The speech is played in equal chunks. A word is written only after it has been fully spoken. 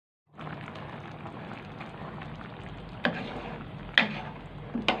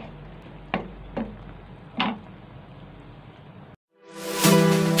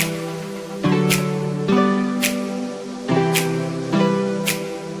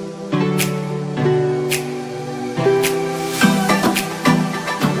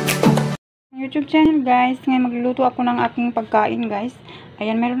YouTube channel guys. Ngayon magluluto ako ng aking pagkain guys.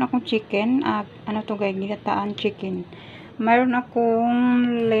 Ayan, meron akong chicken. Ano to guys? Ginataang chicken. Meron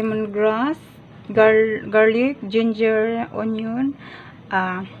akong lemongrass, garlic, ginger, onion,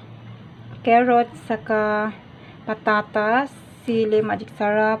 carrot, saka patatas, sili, magic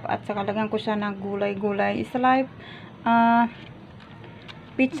sarap, at saka lagyan ko siya ng gulay-gulay. Isa live,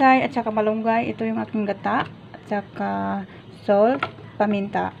 pichay, at saka malunggay. Ito yung aking gata, at saka salt,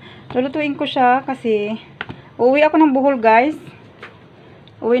 paminta. Lulutuin ko siya kasi uuwi ako ng Bohol guys.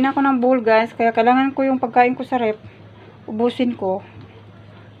 Uwi na ako ng Bohol guys. Kaya kailangan ko yung pagkain ko sa rep. Ubusin ko.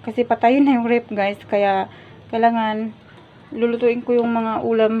 Kasi patayin na yung rep guys. Kaya kailangan lulutuin ko yung mga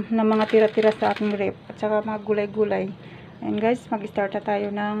ulam na mga tira-tira sa aking rep. At saka mga gulay-gulay. And guys, mag-start na tayo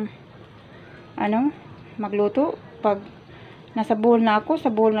ng magluto. Pag nasa Bohol na ako,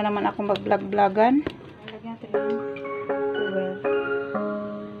 sa Bohol na naman ako mag-vlog-vlogan. Lagyan natin ng oil.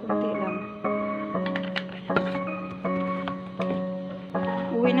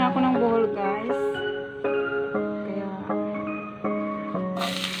 Uwi na ako ng Bohol guys. Kaya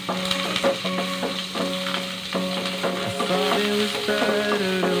I thought it was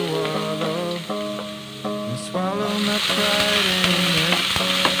better to wallow and swallow my pride in it.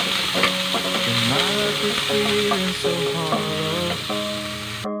 And my life was feeling so hollow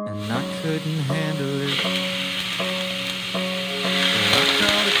and I couldn't handle it. So I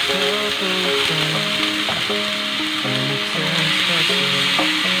called a couple of friends and it turned special.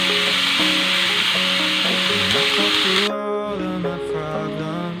 Through all of my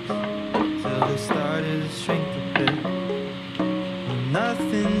problems till they started to shrink a bit.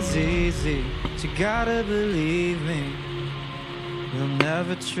 Nothing's easy, but you gotta believe me, you'll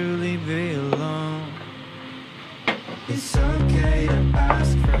never truly be alone. It's okay to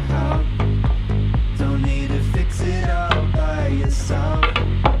ask for help, don't need to fix it all by yourself.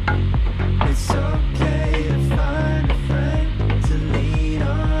 It's okay to find a friend to lean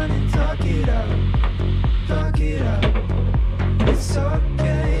on and talk it out. It's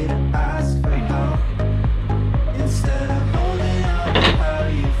okay to ask for help instead of holding on to how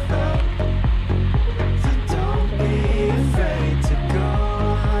you felt. So don't be afraid to go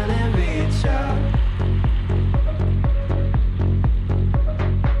on and reach out.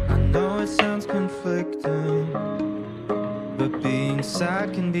 I know it sounds conflicting, but being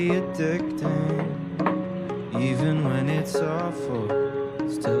sad can be addicting. Even when it's awful,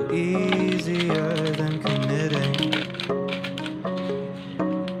 still easier than committing.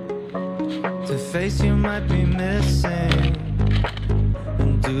 To face you might be missing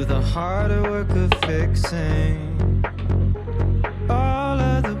and do the harder work of fixing all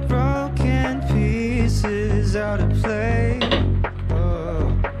of the broken pieces out of place.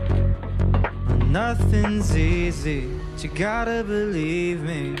 Oh, nothing's easy, but you gotta believe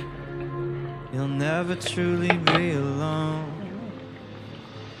me, you'll never truly be alone.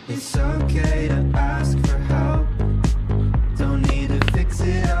 It's okay to ask for help, don't need to fix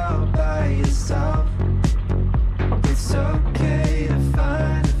it all by yourself. It's okay to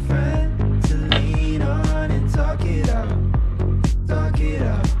find a friend to lean on and talk it out.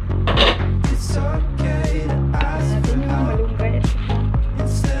 It's okay to ask for help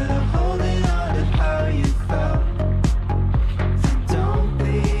instead of holding on to how you felt. So don't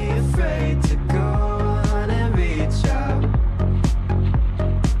be afraid to go on and reach out.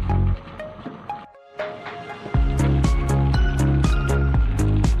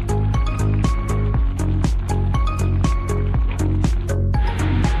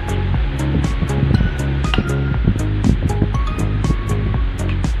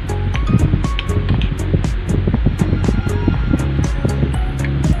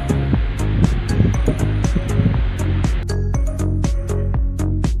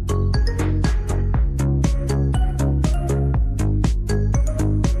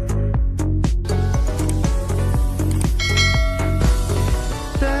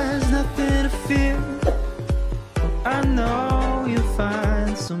 I know you'll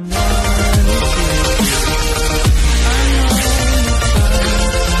find someone